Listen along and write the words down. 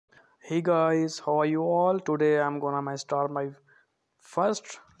Hey guys, how are you all? Today I'm gonna start my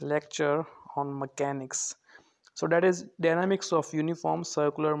first lecture on mechanics. So that is dynamics of uniform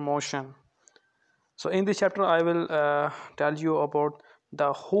circular motion. So in this chapter I will tell you about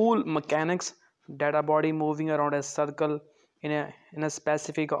the whole mechanics that a body moving around a circle in a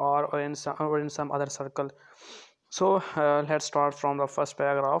specific or in some other circle. So let's start from the first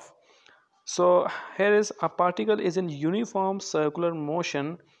paragraph. So here is a particle is in uniform circular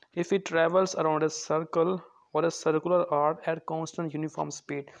motion if it travels around a circle or a circular arc at constant uniform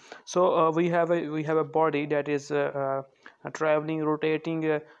speed. So we have a body that is traveling,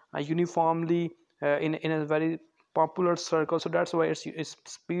 rotating uniformly in a very popular circle. So that's why its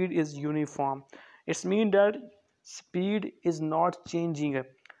speed is uniform. It's mean that speed is not changing.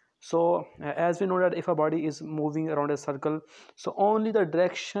 So as we know that if a body is moving around a circle, so only the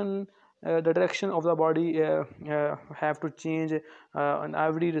direction of the body have to change in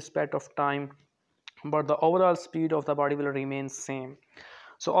every respect of time, but the overall speed of the body will remain same.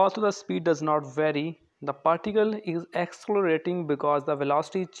 So also the speed does not vary. The particle is accelerating because the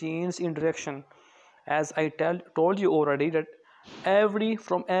velocity changes in direction. As I told you already that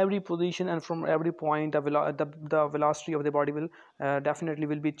from every position and from every point the velocity of the body will definitely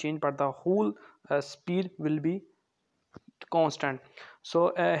will be changed, but the whole speed will be constant.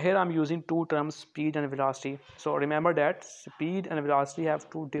 So here I'm using two terms, speed and velocity. So remember that speed and velocity have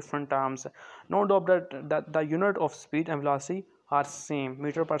two different terms. No doubt that the unit of speed and velocity are same,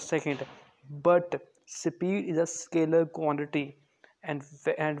 meter per second, but speed is a scalar quantity and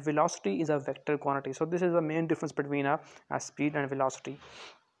velocity is a vector quantity. So this is the main difference between a speed and velocity.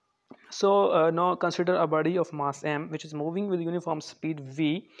 So now consider a body of mass m which is moving with uniform speed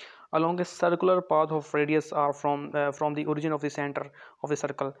v along a circular path of radius r from the origin of the center of the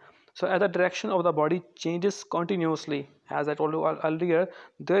circle. So as the direction of the body changes continuously, as I told you earlier,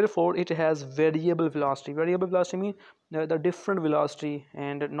 therefore it has variable velocity. Variable velocity means the different velocity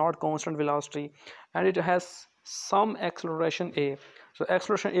and not constant velocity, and it has some acceleration a. So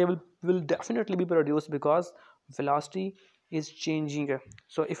acceleration a will definitely be produced because velocity is changing.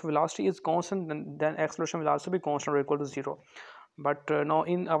 So if velocity is constant, then acceleration will also be constant or equal to zero. But now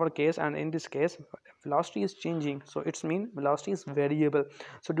in our case and in this case, velocity is changing, so it's mean velocity is variable.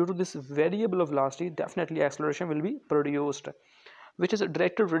 So due to this variable velocity, definitely acceleration will be produced, which is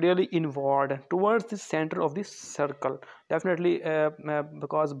directed radially inward towards the center of the circle. Definitely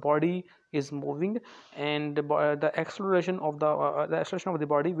because body is moving, and the acceleration of the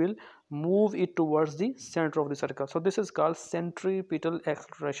body will move it towards the center of the circle. So this is called centripetal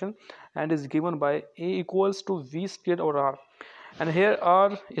acceleration and is given by a equals to v squared over r. And here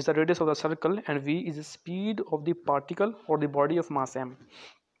r is the radius of the circle and v is the speed of the particle or the body of mass m.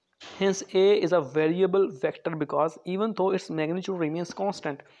 Hence a is a variable vector because even though its magnitude remains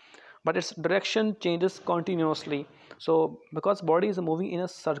constant, but its direction changes continuously. So because body is moving in a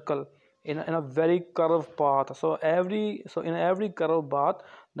circle in a very curved path, so in every curved path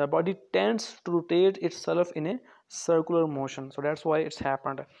the body tends to rotate itself in a circular motion. So that's why it's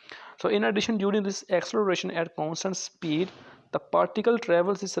happened. So in addition, during this acceleration at constant speed, the particle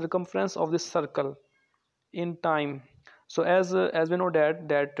travels the circumference of the circle in time. So as we know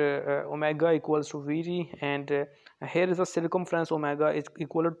that omega equals to vt, and here is the circumference omega is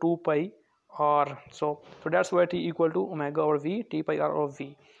equal to 2 pi r. So that's why t equal to omega over v, t pi r over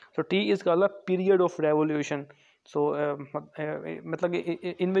v. So t is called a period of revolution. So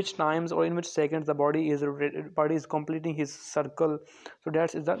in which times or in which seconds the body is completing his circle. So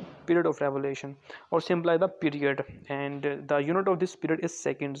that is the period of revolution, or simply the period, and the unit of this period is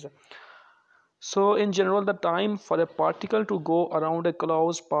seconds. So in general, the time for a particle to go around a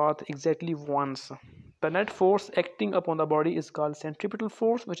closed path exactly once. The net force acting upon the body is called centripetal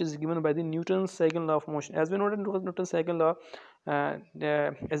force, which is given by the Newton's second law of motion. As we know that Newton's second law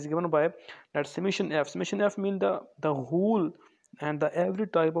is given by that summation F. Summation F means the whole and the every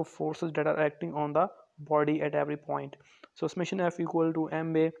type of forces that are acting on the body at every point. So summation F equal to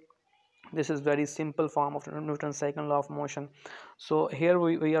ma. This is very simple form of Newton's second law of motion. So here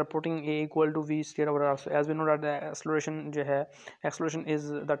we are putting a equal to v square over r. So as we know that the acceleration is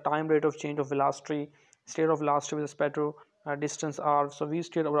the time rate of change of velocity, state of velocity with respect to distance r. So v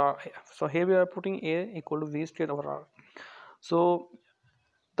square over r. So here we are putting a equal to v square over r. So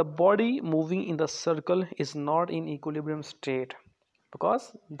the body moving in the circle is not in equilibrium state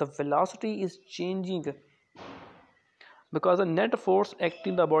because the velocity is changing, because the net force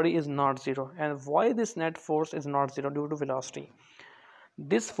acting the body is not zero. And why this net force is not zero? Due to velocity.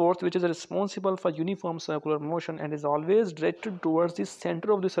 This force, which is responsible for uniform circular motion and is always directed towards the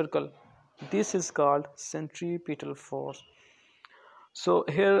center of the circle, this is called centripetal force. So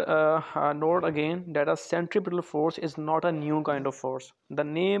here, note again that a centripetal force is not a new kind of force. The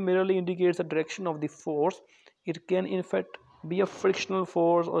name merely indicates the direction of the force. It can in fact be a frictional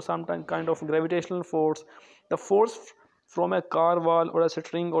force or some kind of gravitational force. The force from a car wall or a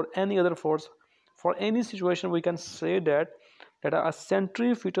string or any other force. For any situation, we can say that a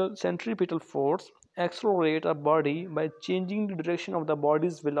centripetal force accelerates a body by changing the direction of the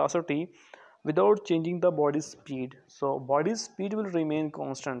body's velocity without changing the body's speed. So body's speed will remain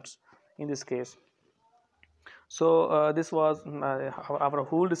constant in this case. So this was our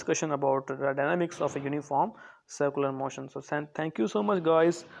whole discussion about the dynamics of a uniform circular motion. So thank you so much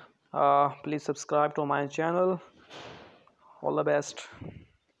guys. Please subscribe to my channel. All the best.